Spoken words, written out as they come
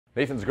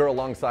Nathan Zegura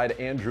alongside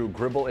Andrew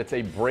Gribble. It's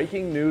a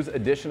breaking news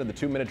edition of the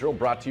 2-Minute Drill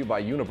brought to you by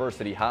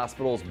University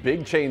Hospitals.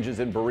 Big changes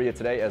in Berea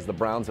today as the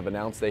Browns have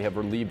announced they have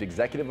relieved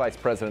Executive Vice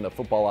President of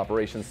Football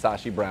Operations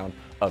Sashi Brown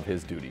of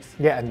his duties.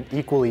 Yeah, and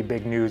equally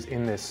big news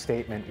in this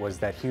statement was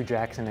that Hugh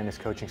Jackson and his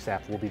coaching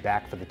staff will be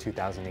back for the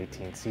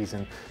 2018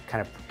 season,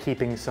 kind of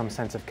keeping some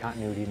sense of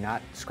continuity,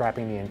 not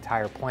scrapping the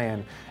entire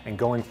plan, and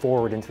going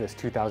forward into this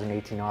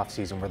 2018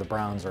 offseason where the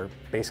Browns are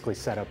basically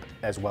set up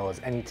as well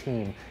as any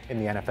team in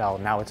the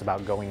NFL. Now it's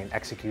about going and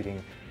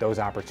executing those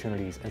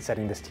opportunities and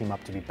setting this team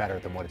up to be better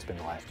than what it's been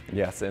the last.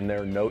 Yes, in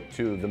their note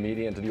to the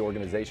media and to the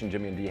organization,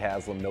 Jimmy and Dee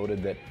Haslam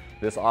noted that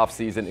this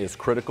offseason is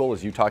critical,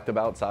 as you talked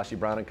about, Sashi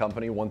Brown and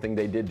company. One thing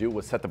they did do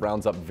was set the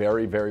Browns up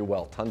very, very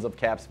well. Tons of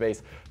cap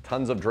space,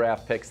 tons of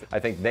draft picks. I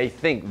think they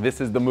think this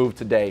is the move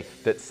today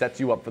that sets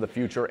you up for the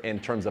future in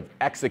terms of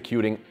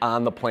executing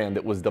on the plan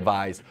that was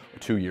devised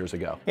 2 years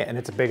ago. Yeah, and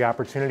it's a big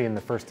opportunity, and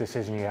the first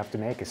decision you have to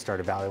make is start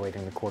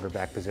evaluating the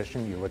quarterback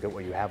position. You look at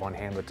what you have on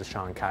hand with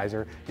Deshaun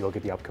Kaiser. You look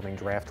at the upcoming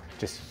draft.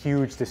 Just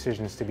huge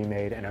decisions to be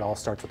made, and it all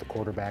starts with the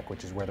quarterback,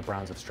 which is where the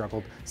Browns have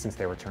struggled since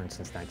they returned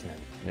since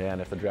 1990. Yeah, and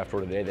if the draft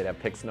were today, they'd have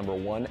picks number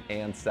 1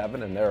 and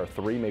 7, and there are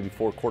 3, maybe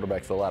 4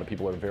 quarterbacks that a lot of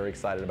people are very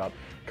excited about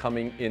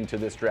coming into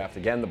this draft.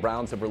 Again, the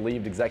Browns have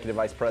relieved Executive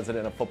Vice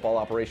President of Football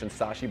Operations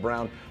Sashi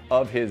Brown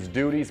of his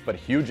duties, but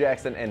Hugh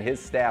Jackson and his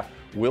staff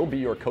will be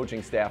your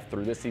coaching staff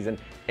through this season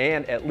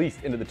and at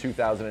least into the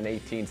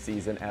 2018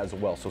 season as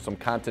well. So some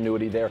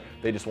continuity there.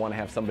 They just want to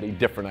have somebody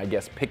different, I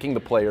guess, picking the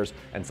players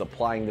and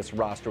supplying this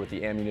roster with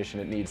the ammunition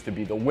it needs to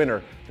be the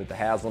winner that the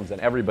Haslams and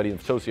everybody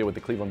associated with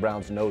the Cleveland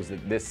Browns knows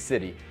that this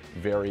city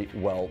very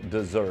well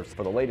deserves.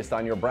 For the latest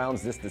on your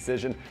Browns, this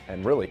decision,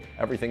 and really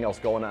everything else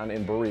going on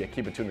in Berea,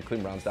 keep it tuned to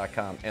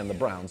clevelandbrowns.com and the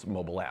Browns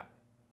mobile app.